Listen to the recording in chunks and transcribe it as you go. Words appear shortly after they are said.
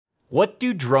What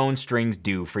do drone strings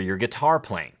do for your guitar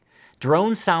playing?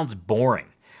 Drone sounds boring,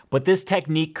 but this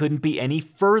technique couldn't be any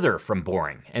further from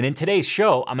boring, and in today's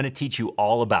show, I'm going to teach you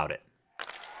all about it.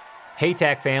 Hey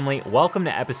TAC family, welcome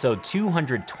to episode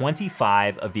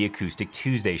 225 of the Acoustic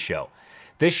Tuesday Show.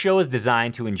 This show is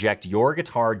designed to inject your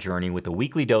guitar journey with a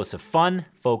weekly dose of fun,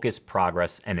 focus,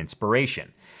 progress, and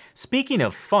inspiration. Speaking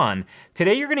of fun,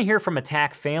 today you're going to hear from a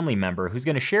TAC family member who's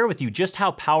going to share with you just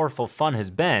how powerful fun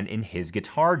has been in his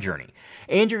guitar journey.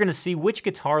 And you're going to see which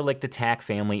guitar lick the TAC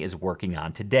family is working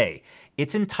on today.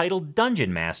 It's entitled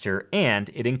Dungeon Master,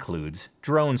 and it includes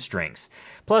drone strings.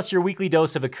 Plus, your weekly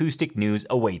dose of acoustic news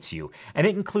awaits you, and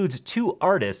it includes two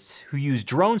artists who use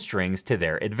drone strings to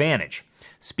their advantage.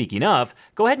 Speaking of,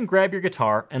 go ahead and grab your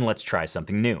guitar and let's try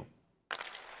something new.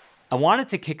 I wanted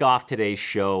to kick off today's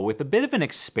show with a bit of an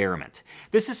experiment.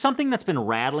 This is something that's been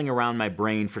rattling around my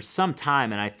brain for some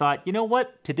time, and I thought, you know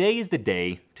what? Today is the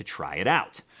day to try it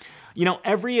out. You know,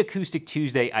 every Acoustic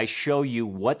Tuesday, I show you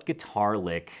what guitar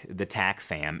lick the TAC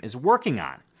fam is working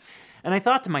on. And I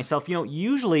thought to myself, you know,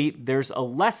 usually there's a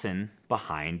lesson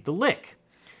behind the lick.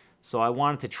 So I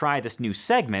wanted to try this new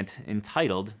segment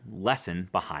entitled Lesson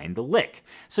Behind the Lick.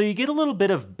 So you get a little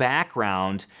bit of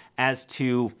background as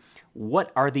to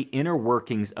what are the inner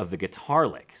workings of the guitar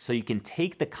lick. So you can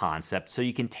take the concept, so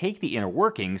you can take the inner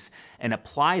workings and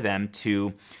apply them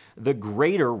to the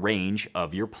greater range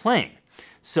of your playing.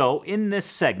 So in this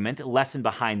segment, Lesson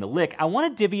Behind the Lick, I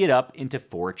want to divvy it up into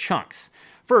 4 chunks.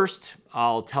 First,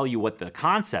 I'll tell you what the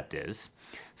concept is.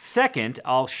 Second,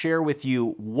 I'll share with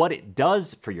you what it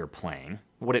does for your playing,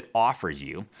 what it offers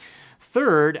you.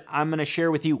 Third, I'm going to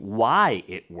share with you why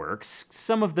it works,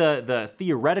 some of the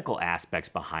theoretical aspects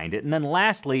behind it. And then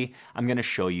lastly, I'm going to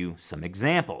show you some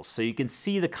examples so you can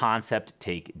see the concept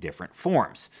take different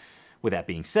forms. With that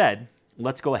being said,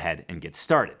 let's go ahead and get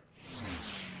started.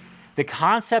 The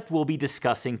concept we'll be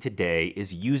discussing today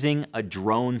is using a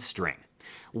drone string.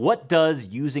 What does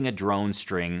using a drone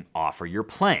string offer your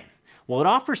playing? Well, it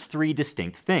offers 3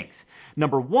 distinct things.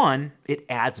 Number 1, it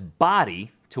adds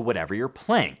body to whatever you're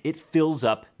playing. It fills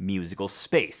up musical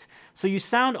space, so you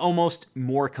sound almost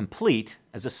more complete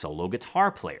as a solo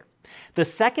guitar player. The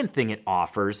second thing it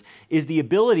offers is the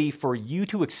ability for you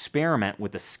to experiment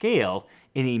with the scale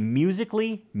in a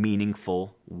musically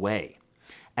meaningful way.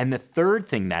 And the third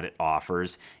thing that it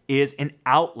offers is an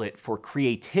outlet for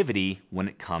creativity when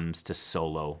it comes to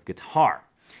solo guitar.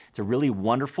 It's a really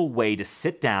wonderful way to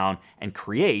sit down and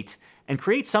create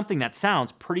something that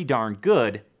sounds pretty darn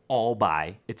good all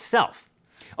by itself.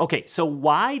 Okay, so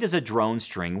why does a drone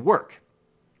string work?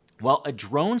 Well, a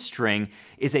drone string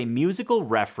is a musical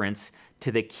reference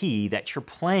to the key that you're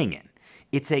playing in.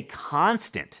 It's a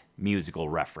constant musical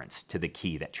reference to the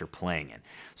key that you're playing in.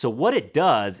 So what it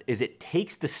does is it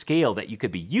takes the scale that you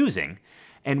could be using,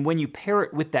 and when you pair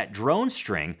it with that drone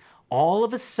string, all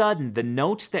of a sudden the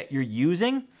notes that you're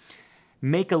using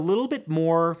make a little bit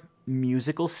more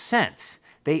musical sense.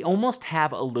 They almost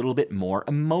have a little bit more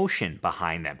emotion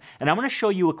behind them. And I'm going to show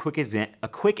you a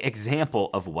quick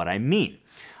example of what I mean.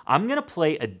 I'm going to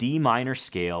play a D minor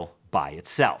scale by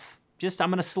itself. I'm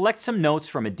going to select some notes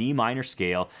from a D minor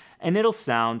scale, and it'll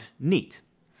sound neat.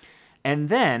 And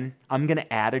then I'm going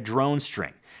to add a drone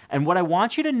string. And what I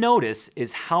want you to notice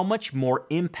is how much more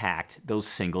impact those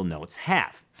single notes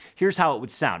have. Here's how it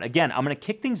would sound. Again, I'm going to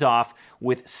kick things off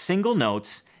with single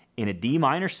notes in a D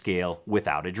minor scale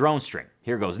without a drone string.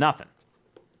 Here goes nothing.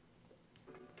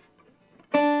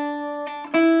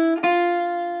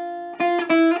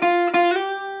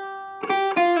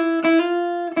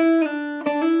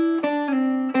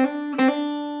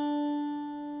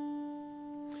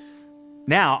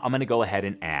 Now I'm going to go ahead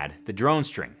and add the drone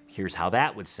string. Here's how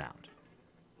that would sound.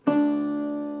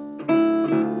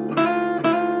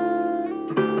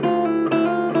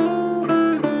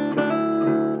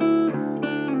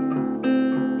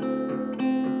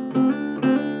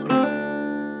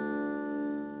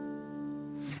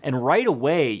 And right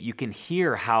away, you can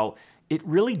hear how it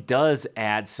really does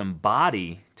add some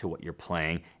body to what you're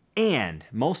playing. And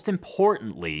most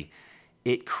importantly,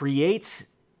 it creates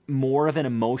more of an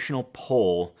emotional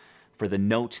pull for the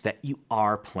notes that you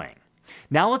are playing.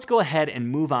 Now let's go ahead and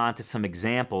move on to some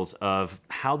examples of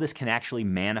how this can actually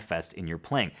manifest in your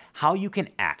playing, how you can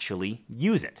actually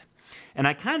use it. And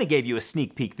I kind of gave you a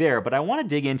sneak peek there, but I want to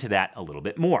dig into that a little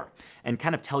bit more and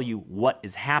kind of tell you what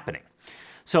is happening.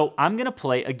 So I'm going to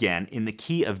play again in the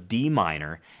key of D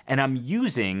minor, and I'm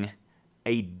using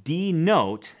a D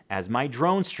note as my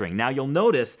drone string. Now you'll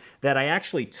notice that I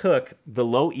actually took the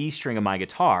low E string of my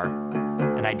guitar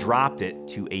and I dropped it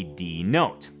to a D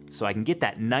note. So I can get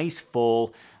that nice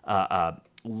full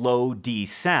low D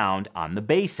sound on the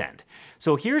bass end.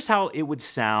 So here's how it would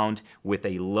sound with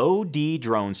a low D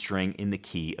drone string in the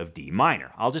key of D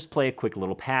minor. I'll just play a quick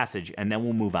little passage and then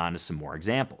we'll move on to some more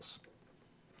examples.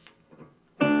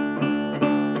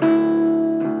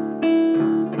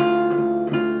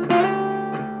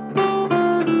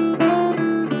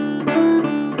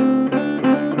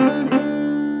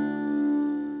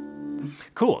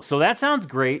 Cool, so that sounds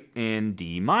great in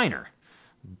D minor,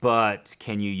 but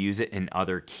can you use it in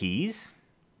other keys?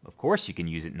 Of course you can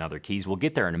use it in other keys, we'll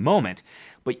get there in a moment,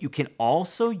 but you can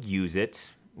also use it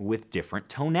with different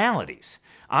tonalities.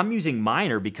 I'm using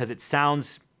minor because it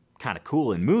sounds kind of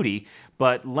cool and moody,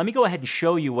 but let me go ahead and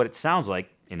show you what it sounds like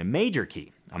in a major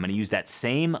key. I'm going to use that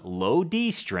same low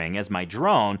D string as my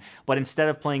drone, but instead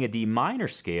of playing a D minor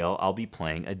scale, I'll be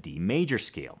playing a D major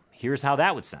scale. Here's how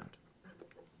that would sound.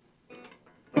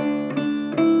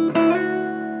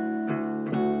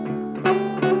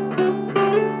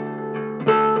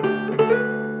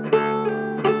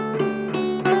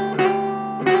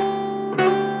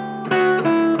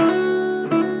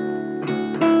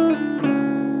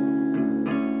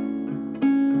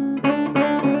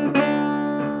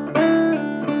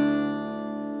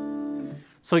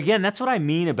 So again, that's what I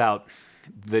mean about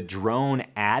the drone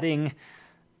adding,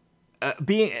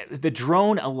 the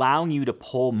drone allowing you to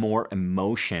pull more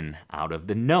emotion out of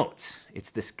the notes. It's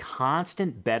this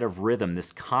constant bed of rhythm,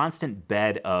 this constant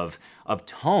bed of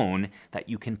tone that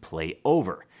you can play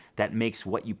over. That makes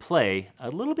what you play a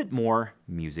little bit more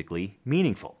musically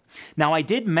meaningful. Now, I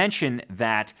did mention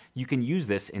that you can use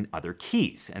this in other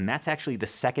keys, and that's actually the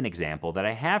second example that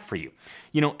I have for you.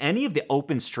 You know, any of the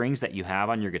open strings that you have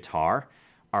on your guitar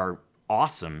are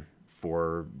awesome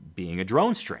for being a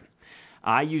drone string.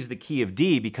 I use the key of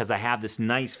D because I have this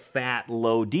nice fat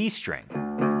low D string.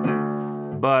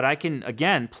 But I can,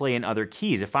 again, play in other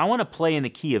keys. If I want to play in the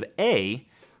key of A,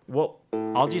 well,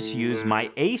 I'll just use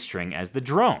my A string as the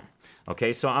drone.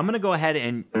 Okay, so I'm going to go ahead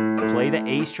and play the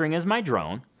A string as my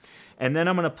drone, and then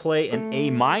I'm going to play an A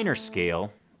minor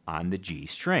scale on the G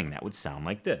string. That would sound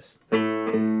like this.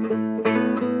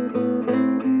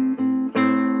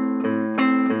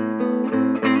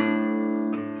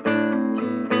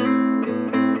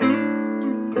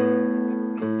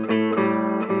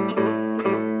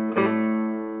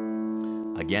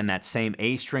 Again, that same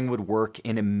A string would work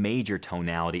in a major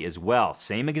tonality as well.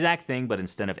 Same exact thing, but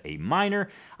instead of A minor,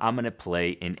 I'm going to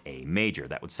play in A major.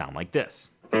 That would sound like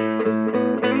this.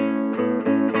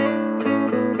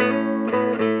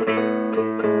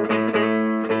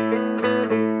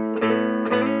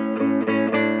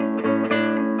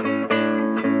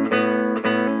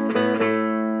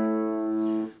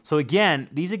 So again,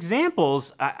 these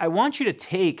examples, I want you to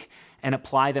take and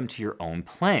apply them to your own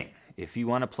playing. If you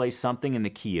want to play something in the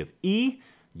key of E,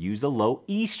 use the low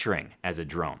E string as a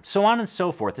drone. So on and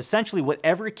so forth. Essentially,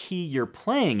 whatever key you're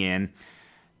playing in,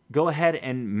 go ahead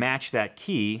and match that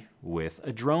key with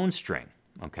a drone string.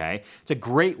 Okay? It's a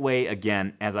great way,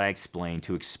 again, as I explained,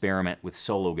 to experiment with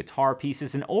solo guitar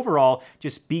pieces and overall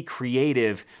just be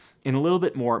creative in a little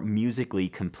bit more musically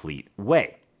complete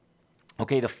way.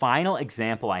 Okay, the final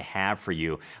example I have for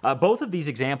you, both of these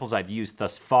examples I've used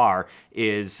thus far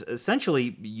is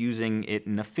essentially using it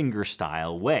in a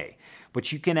fingerstyle way.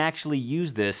 But you can actually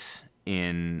use this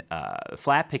in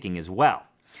flat picking as well.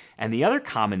 And the other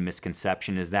common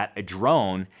misconception is that a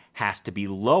drone has to be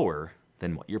lower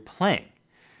than what you're playing.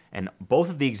 And both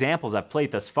of the examples I've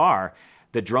played thus far,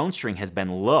 the drone string has been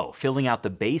low, filling out the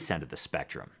bass end of the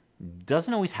spectrum.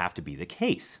 Doesn't always have to be the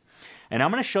case. And I'm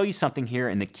going to show you something here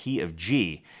in the key of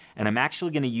G, and I'm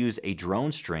actually going to use a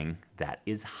drone string that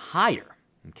is higher,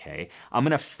 okay? I'm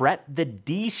going to fret the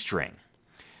D string.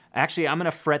 Actually, I'm going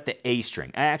to fret the A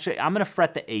string. I'm going to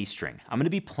fret the A string. I'm going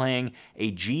to be playing a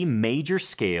G major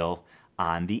scale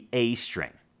on the A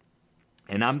string.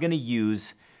 And I'm going to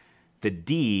use the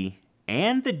D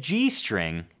and the G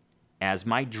string as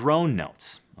my drone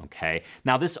notes. Okay.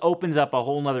 Now this opens up a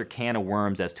whole nother can of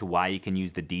worms as to why you can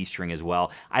use the D string as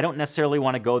well. I don't necessarily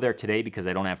want to go there today because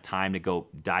I don't have time to go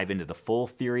dive into the full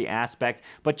theory aspect,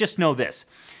 but just know this.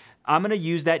 I'm going to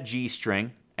use that G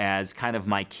string as kind of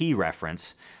my key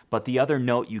reference, but the other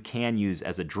note you can use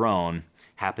as a drone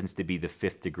happens to be the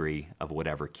fifth degree of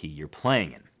whatever key you're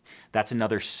playing in. That's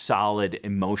another solid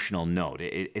emotional note.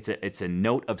 It's a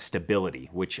note of stability,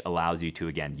 which allows you to,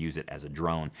 again, use it as a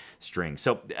drone string.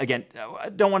 So again, I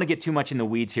don't want to get too much in the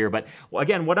weeds here, but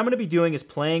again, what I'm going to be doing is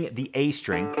playing the A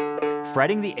string,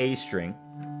 fretting the A string,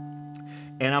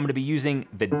 and I'm going to be using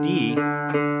the D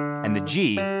and the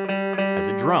G as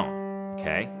a drone,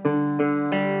 okay?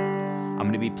 I'm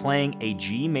going to be playing a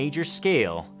G major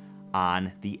scale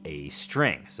on the A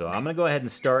string. So I'm going to go ahead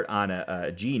and start on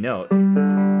a G note,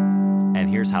 and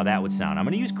here's how that would sound. I'm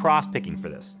going to use cross picking for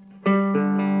this.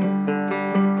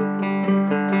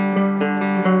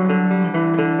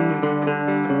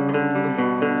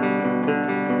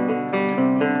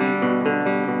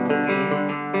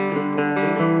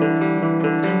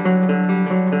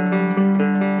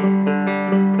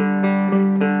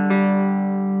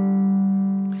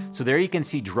 So there you can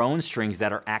see drone strings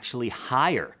that are actually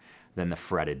higher than the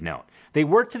fretted note. They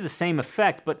work to the same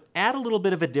effect, but add a little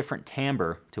bit of a different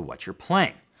timbre to what you're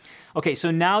playing. Okay,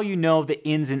 so now you know the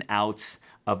ins and outs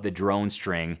of the drone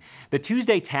string. The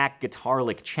Tuesday TAC Guitar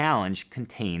Lick Challenge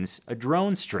contains a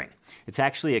drone string. It's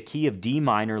actually a key of D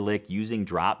minor lick using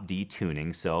drop D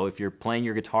tuning. So if you're playing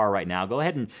your guitar right now, go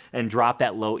ahead and drop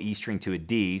that low E string to a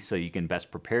D so you can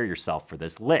best prepare yourself for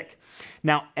this lick.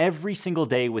 Now, every single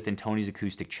day within Tony's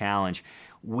Acoustic Challenge,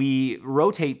 we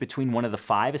rotate between one of the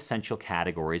 5 essential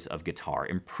categories of guitar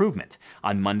improvement.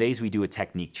 On Mondays, we do a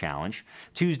technique challenge.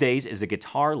 Tuesdays is a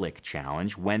guitar lick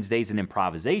challenge. Wednesdays, an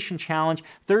improvisation challenge.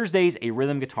 Thursdays, a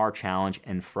rhythm guitar challenge.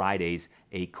 And Fridays,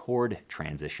 a chord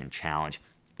transition challenge.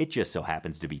 It just so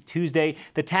happens to be Tuesday.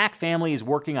 The TAC family is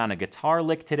working on a guitar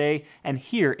lick today, and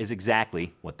here is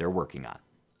exactly what they're working on.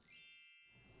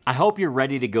 I hope you're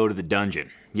ready to go to the dungeon.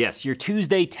 Yes, your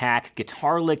Tuesday TAC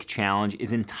Guitar Lick Challenge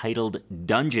is entitled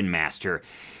Dungeon Master.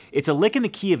 It's a lick in the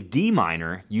key of D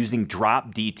minor using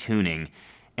drop D tuning,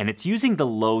 and it's using the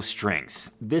low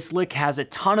strings. This lick has a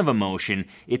ton of emotion,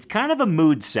 it's kind of a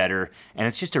mood setter, and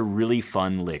it's just a really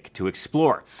fun lick to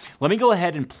explore. Let me go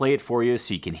ahead and play it for you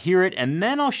so you can hear it, and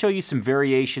then I'll show you some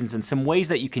variations and some ways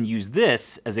that you can use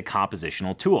this as a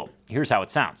compositional tool. Here's how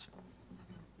it sounds.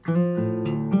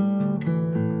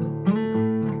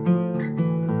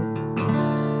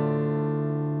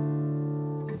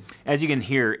 As you can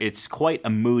hear, it's quite a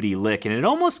moody lick, and it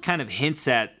almost kind of hints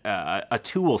at a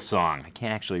Tool song. I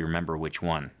can't actually remember which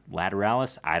one.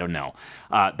 Lateralis? I don't know.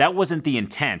 That wasn't the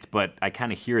intent, but I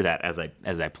kind of hear that as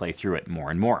I play through it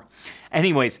more and more.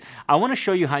 Anyways, I want to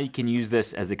show you how you can use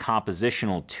this as a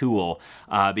compositional tool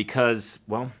because,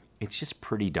 well, it's just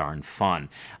pretty darn fun.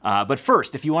 But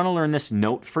first, if you want to learn this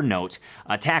note for note,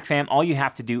 TAC fam, all you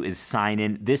have to do is sign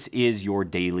in. This is your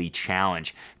daily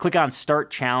challenge. Click on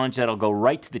Start Challenge. That'll go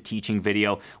right to the teaching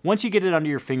video. Once you get it under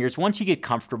your fingers, once you get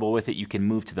comfortable with it, you can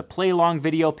move to the play along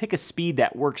video, pick a speed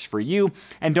that works for you,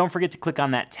 and don't forget to click on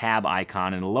that tab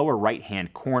icon in the lower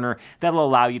right-hand corner. That'll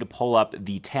allow you to pull up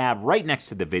the tab right next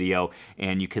to the video,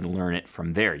 and you can learn it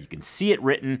from there. You can see it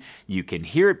written, you can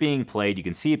hear it being played, you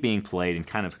can see it being played, and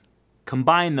kind of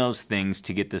combine those things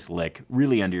to get this lick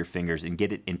really under your fingers and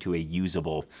get it into a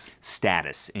usable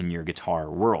status in your guitar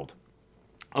world.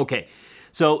 Okay,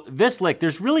 so this lick,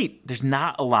 there's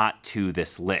not a lot to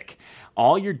this lick.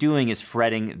 All you're doing is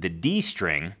fretting the D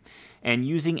string and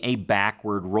using a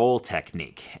backward roll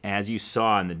technique. As you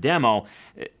saw in the demo,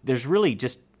 there's really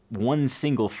just one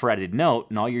single fretted note,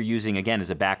 and all you're using, again, is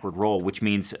a backward roll, which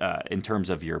means in terms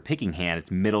of your picking hand,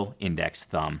 it's middle, index,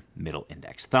 thumb, middle,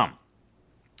 index, thumb.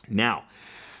 Now,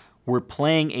 we're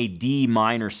playing a D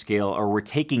minor scale, or we're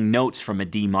taking notes from a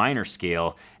D minor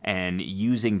scale and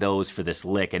using those for this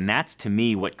lick, and that's, to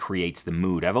me, what creates the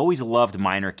mood. I've always loved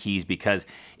minor keys because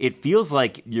it feels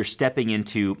like you're stepping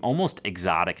into almost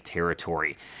exotic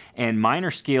territory. And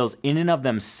minor scales, in and of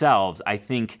themselves, I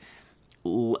think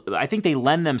they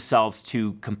lend themselves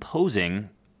to composing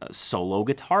solo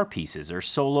guitar pieces or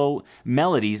solo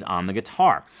melodies on the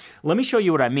guitar. Let me show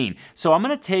you what I mean. So I'm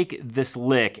going to take this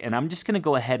lick and I'm just going to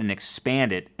go ahead and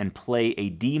expand it and play a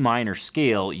D minor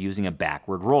scale using a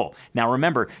backward roll. Now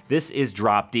remember, this is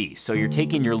drop D, so you're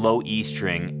taking your low E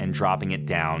string and dropping it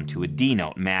down to a D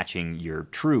note, matching your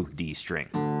true D string.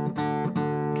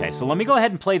 Okay, so let me go ahead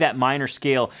and play that minor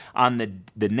scale on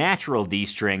the natural D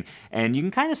string, and you can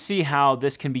kind of see how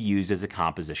this can be used as a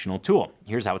compositional tool.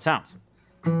 Here's how it sounds.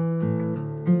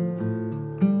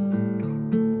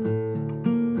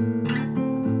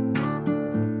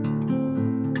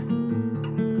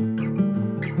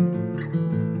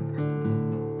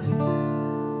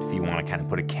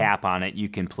 Put a cap on it, you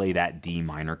can play that D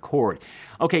minor chord.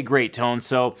 Okay, great, Tone.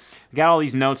 So I got all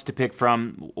these notes to pick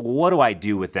from. What do I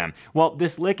do with them? Well,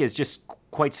 this lick is just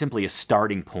quite simply a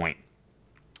starting point.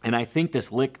 And I think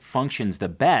this lick functions the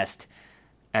best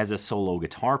as a solo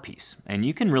guitar piece. And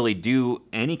you can really do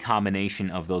any combination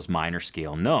of those minor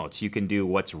scale notes. You can do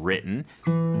what's written.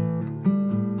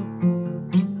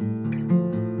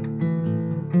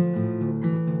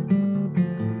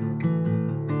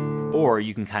 Or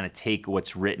you can kind of take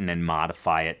what's written and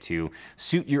modify it to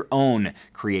suit your own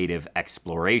creative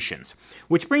explorations.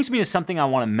 Which brings me to something I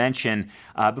want to mention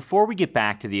before we get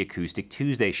back to the Acoustic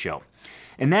Tuesday show.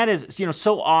 And that is,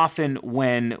 so often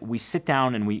when we sit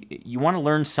down and you want to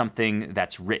learn something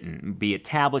that's written, be it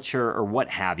tablature or what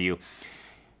have you,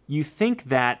 you think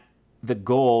that the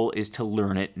goal is to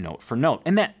learn it note for note,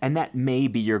 and that may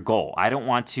be your goal. I don't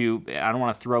want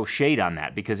to throw shade on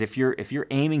that, because if you're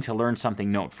aiming to learn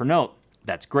something note for note,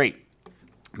 that's great.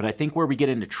 But I think where we get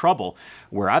into trouble,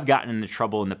 where I've gotten into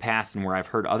trouble in the past and where I've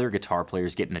heard other guitar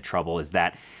players get into trouble, is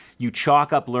that you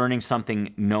chalk up learning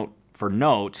something note for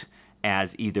note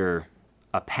as either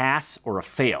a pass or a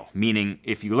fail. Meaning,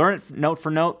 if you learn it note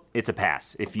for note, it's a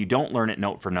pass. If you don't learn it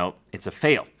note for note, it's a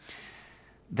fail.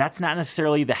 That's not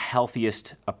necessarily the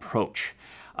healthiest approach.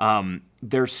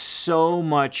 There's so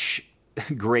much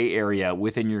gray area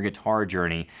within your guitar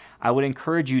journey. I would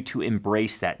encourage you to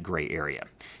embrace that gray area.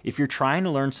 If you're trying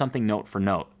to learn something note for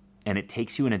note and it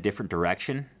takes you in a different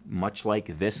direction, much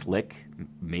like this lick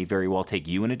may very well take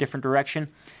you in a different direction,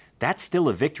 that's still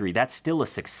a victory. That's still a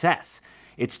success.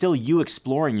 It's still you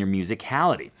exploring your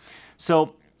musicality.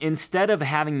 So instead of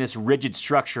having this rigid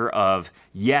structure of,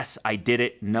 yes, I did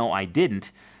it, no, I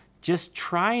didn't, just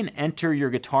try and enter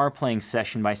your guitar playing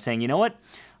session by saying, you know what,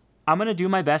 I'm going to do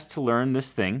my best to learn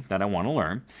this thing that I want to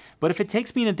learn, but if it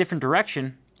takes me in a different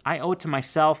direction, I owe it to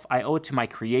myself, I owe it to my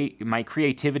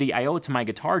creativity, I owe it to my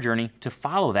guitar journey to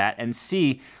follow that and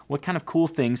see what kind of cool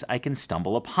things I can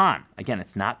stumble upon. Again,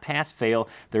 it's not pass-fail,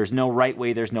 there's no right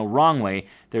way, there's no wrong way,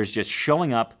 there's just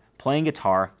showing up, playing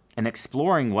guitar, and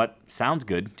exploring what sounds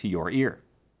good to your ear.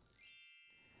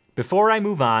 Before I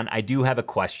move on, I do have a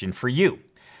question for you.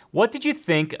 What did you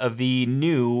think of the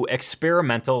new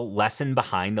experimental lesson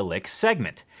behind the lick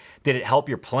segment? Did it help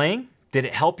your playing? Did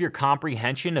it help your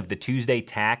comprehension of the Tuesday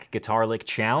TAC Guitar Lick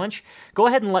Challenge? Go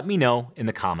ahead and let me know in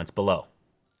the comments below.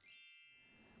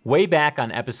 Way back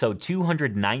on episode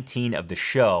 219 of the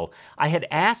show, I had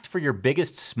asked for your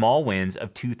biggest small wins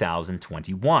of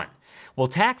 2021. Well,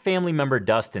 TAC family member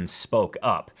Dustin spoke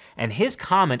up, and his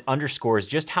comment underscores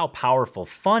just how powerful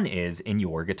fun is in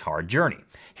your guitar journey.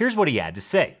 Here's what he had to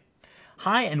say.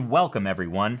 Hi and welcome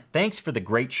everyone. Thanks for the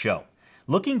great show.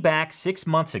 Looking back 6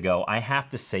 months ago, I have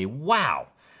to say, wow.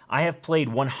 I have played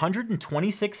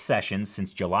 126 sessions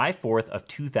since July 4th of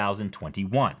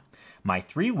 2021. My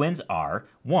 3 wins are,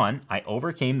 1, I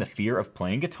overcame the fear of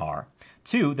playing guitar.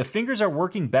 2, the fingers are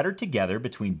working better together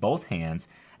between both hands.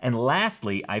 And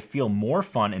lastly, I feel more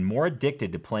fun and more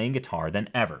addicted to playing guitar than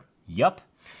ever. Yup.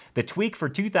 The tweak for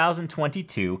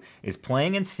 2022 is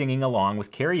playing and singing along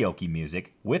with karaoke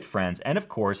music with friends and of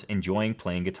course enjoying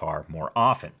playing guitar more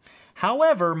often.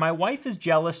 However, my wife is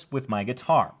jealous with my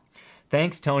guitar.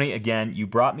 Thanks, Tony. Again, you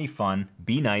brought me fun.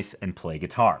 Be nice and play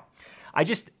guitar.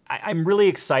 I'm really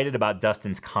excited about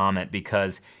Dustin's comment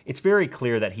because it's very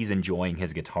clear that he's enjoying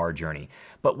his guitar journey.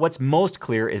 But what's most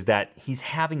clear is that he's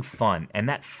having fun, and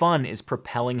that fun is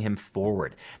propelling him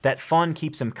forward. That fun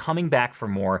keeps him coming back for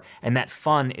more, and that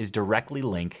fun is directly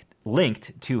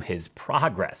linked to his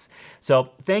progress.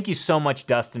 So thank you so much,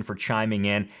 Dustin, for chiming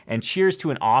in, and cheers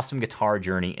to an awesome guitar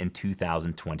journey in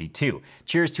 2022.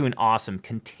 Cheers to an awesome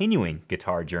continuing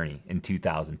guitar journey in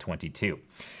 2022.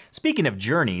 Speaking of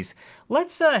journeys,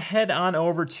 let's head on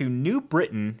over to New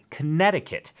Britain,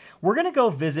 Connecticut. We're going to go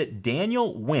visit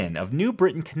Daniel Wynn of New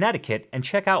Britain, Connecticut, and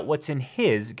check out what's in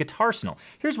his guitarsenal.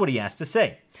 Here's what he has to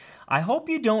say. I hope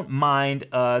you don't mind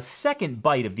a second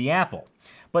bite of the apple.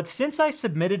 But since I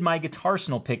submitted my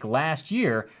guitarsenal pick last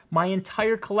year, my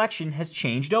entire collection has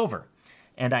changed over.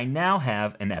 And I now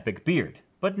have an epic beard,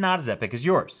 but not as epic as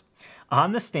yours.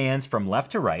 On the stands from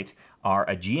left to right are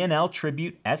a G&L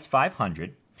Tribute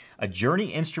S500, a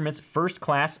Journey Instruments First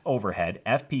Class Overhead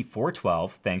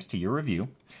FP412, thanks to your review,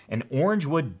 an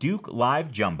Orangewood Duke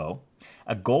Live Jumbo,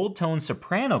 a gold tone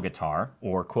soprano guitar,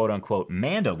 or quote-unquote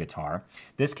Mando guitar.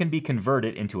 This can be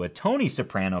converted into a Tony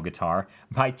soprano guitar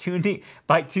by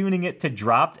tuning it to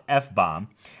dropped F-bomb,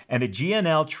 and a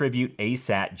G&L Tribute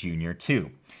ASAT Junior 2.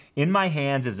 In my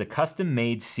hands is a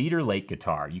custom-made Cedar Lake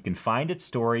guitar. You can find its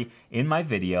story in my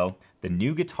video, The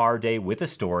New Guitar Day with a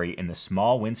Story, in the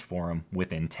Small Wins Forum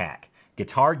within TAC.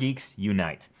 Guitar Geeks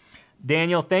Unite.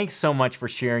 Daniel, thanks so much for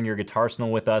sharing your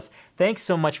guitarsenal with us. Thanks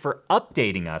so much for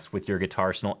updating us with your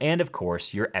guitarsenal and, of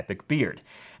course, your epic beard.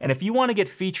 And if you want to get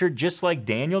featured just like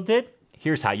Daniel did,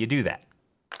 here's how you do that.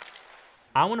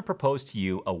 I want to propose to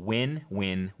you a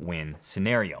win-win-win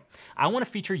scenario. I want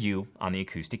to feature you on the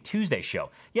Acoustic Tuesday show.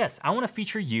 Yes, I want to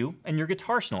feature you and your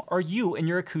Guitar Snell, or you and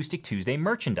your Acoustic Tuesday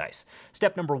merchandise.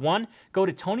 Step number 1, go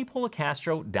to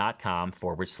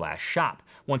tonypolicastro.com/shop.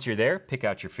 Once you're there, pick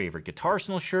out your favorite Guitar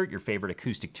Snell shirt, your favorite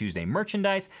Acoustic Tuesday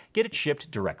merchandise, get it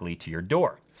shipped directly to your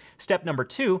door. Step number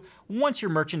 2, once your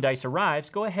merchandise arrives,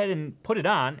 go ahead and put it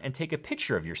on and take a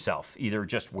picture of yourself, either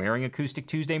just wearing Acoustic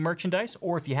Tuesday merchandise,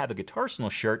 or if you have a Guitar Snell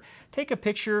shirt, take a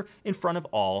picture in front of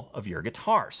all of your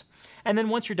guitars. And then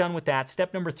once you're done with that,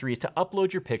 step number 3 is to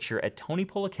upload your picture at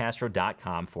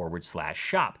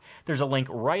tonypolicastro.com/shop. There's a link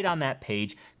right on that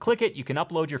page. Click it, you can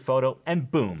upload your photo,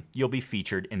 and boom, you'll be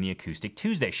featured in the Acoustic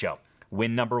Tuesday show.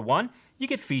 Win number 1, you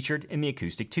get featured in the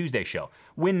Acoustic Tuesday show.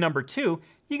 Win number 2,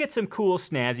 you get some cool,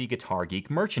 snazzy Guitar Geek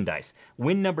merchandise.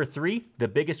 Win number 3, the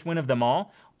biggest win of them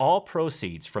all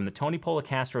proceeds from the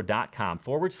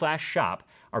tonypolicastro.com/shop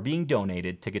are being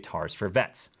donated to Guitars for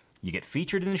Vets. You get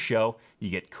featured in the show, you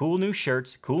get cool new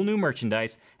shirts, cool new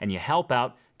merchandise, and you help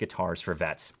out Guitars for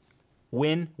Vets.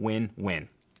 Win, win, win.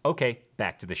 Okay,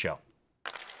 back to the show.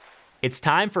 It's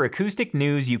time for acoustic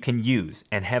news you can use,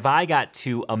 and have I got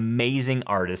 2 amazing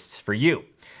artists for you.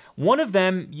 One of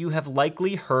them you have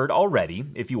likely heard already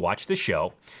if you watch the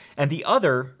show, and the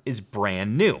other is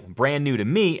brand new to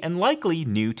me, and likely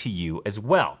new to you as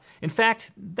well. In fact,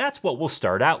 that's what we'll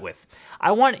start out with.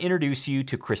 I want to introduce you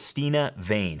to Christina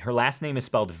Vane. Her last name is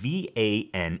spelled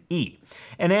V-A-N-E.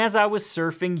 And as I was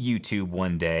surfing YouTube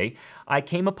one day, I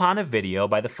came upon a video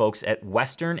by the folks at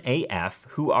Western AF,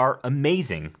 who are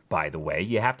amazing, by the way.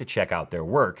 You have to check out their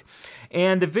work.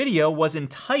 And the video was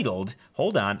entitled,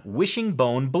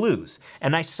 Wishbone Blues.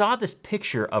 And I saw this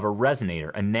picture of a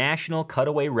resonator, a National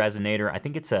Cutaway resonator. I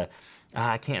think it's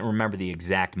I can't remember the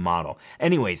exact model.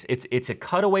 Anyways, it's a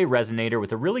cutaway resonator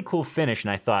with a really cool finish,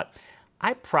 and I thought,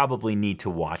 I probably need to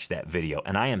watch that video,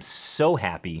 and I am so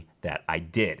happy that I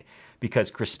did,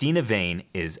 because Christina Vane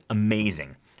is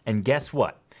amazing. And guess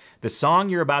what? The song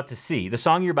you're about to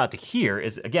hear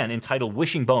is, again, entitled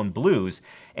Wishbone Blues,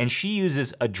 and she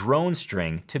uses a drone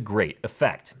string to great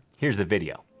effect. Here's the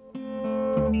video.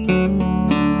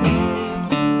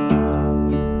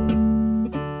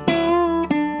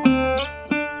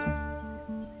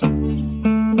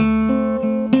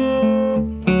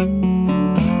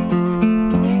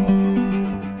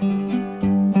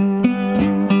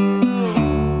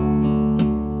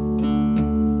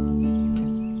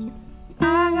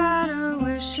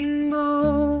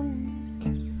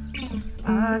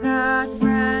 I got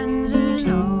friends in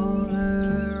all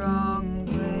the wrong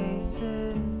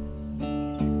places.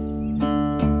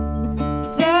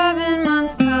 7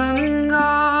 months come and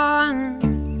gone,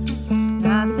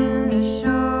 nothing to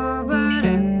show but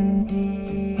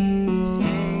empty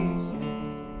spaces.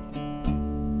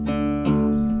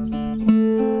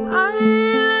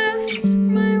 I left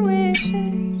my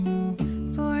wishes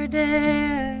for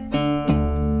dead,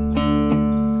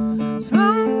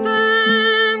 smoked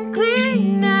them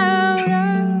clean out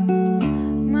of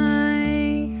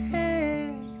my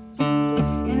head,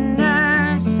 and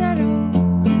I settled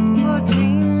for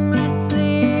dreamless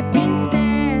sleep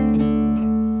instead.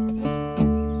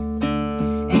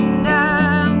 And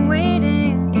I'm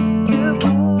wading through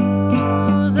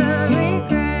pools of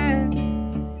regret.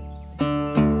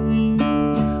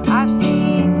 I've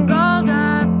seen gold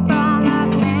up on that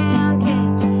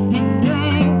mountain and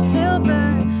drank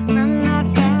silver from that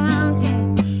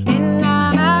fountain, and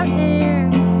I'm out here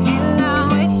and I'm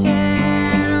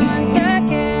wishing once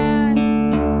again.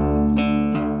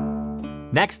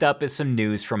 Next up is some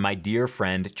news from my dear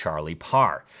friend Charlie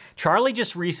Parr. Charlie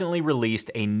just recently released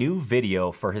a new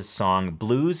video for his song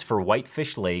Blues for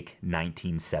Whitefish Lake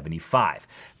 1975.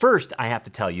 First, I have to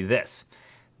tell you this.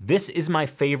 This is my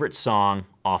favorite song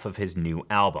off of his new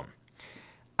album.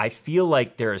 I feel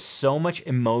like there is so much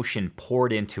emotion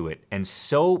poured into it, and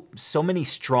so many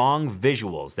strong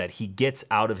visuals that he gets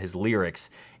out of his lyrics.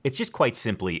 It's just quite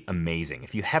simply amazing.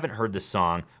 If you haven't heard the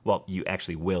song, well, you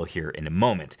actually will here in a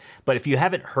moment. But if you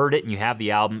haven't heard it and you have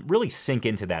the album, really sink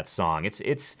into that song.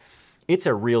 It's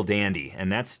a real dandy,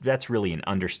 and that's really an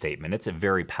understatement. It's a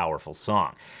very powerful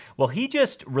song. Well, he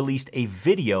just released a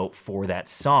video for that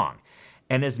song.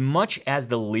 And as much as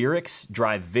the lyrics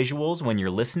drive visuals when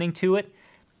you're listening to it,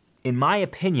 in my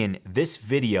opinion, this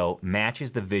video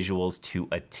matches the visuals to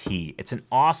a T. It's an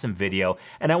awesome video,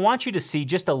 and I want you to see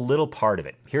just a little part of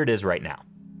it. Here it is right now.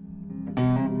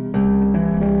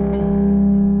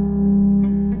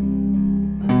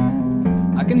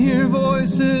 I can hear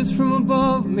voices from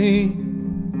above me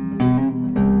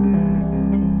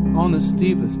on the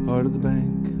steepest part of the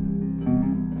bank.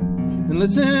 and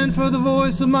listen for the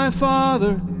voice of my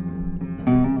Father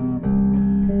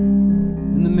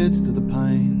in the midst of the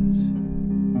pines.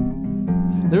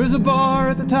 There is a bar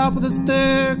at the top of the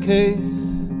staircase,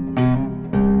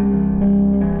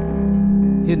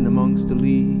 hidden amongst the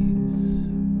leaves.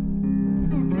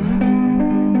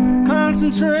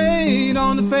 Concentrate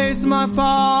on the face of my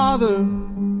Father.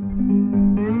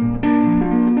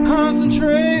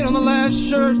 Concentrate on the last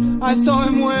shirt I saw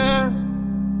him wear.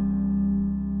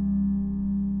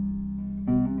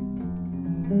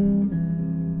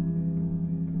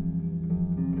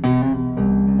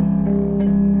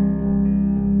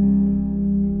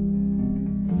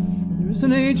 There's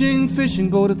an aging fishing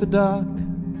boat at the dock,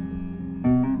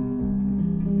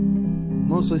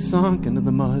 mostly sunk into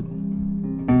the mud.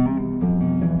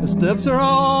 The steps are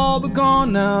all but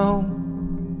gone now,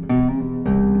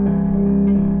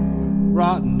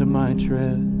 rotten to my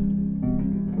tread.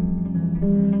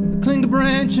 I cling to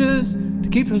branches to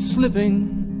keep from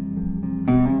slipping.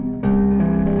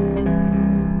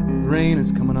 The rain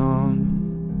is coming on.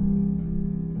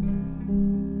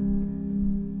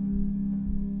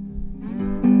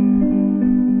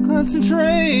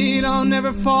 Concentrate on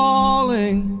never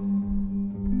falling.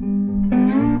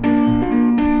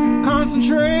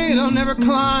 Concentrate on never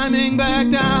climbing back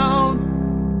down.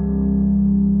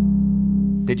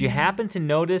 Did you happen to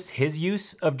notice his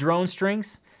use of drone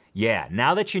strings? Yeah,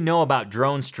 now that you know about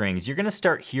drone strings, you're going to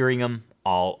start hearing them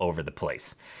all over the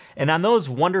place. And on those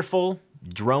wonderful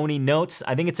drony notes,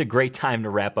 I think it's a great time to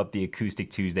wrap up the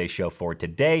Acoustic Tuesday show for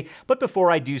today. But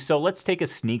before I do so, let's take a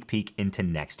sneak peek into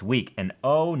next week. And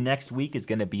oh, next week is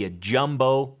going to be a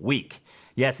jumbo week.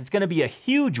 Yes, it's going to be a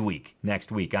huge week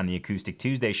next week on the Acoustic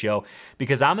Tuesday show,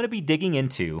 because I'm going to be digging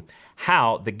into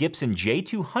how the Gibson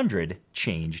J200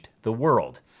 changed the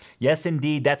world. Yes,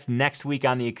 indeed, that's next week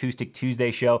on the Acoustic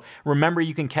Tuesday show. Remember,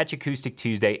 you can catch Acoustic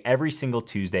Tuesday every single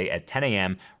Tuesday at 10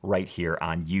 a.m. right here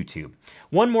on YouTube.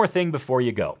 One more thing before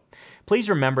you go. Please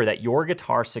remember that your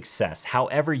guitar success,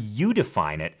 however you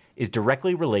define it, is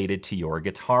directly related to your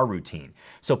guitar routine.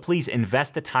 So please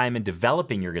invest the time in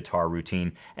developing your guitar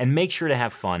routine and make sure to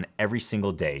have fun every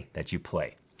single day that you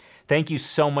play. Thank you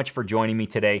so much for joining me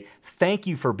today. Thank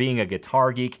you for being a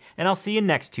guitar geek, and I'll see you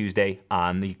next Tuesday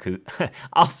on the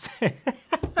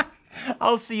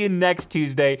I'll see you next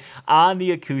Tuesday on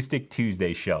the Acoustic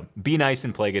Tuesday show. Be nice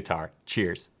and play guitar.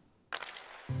 Cheers.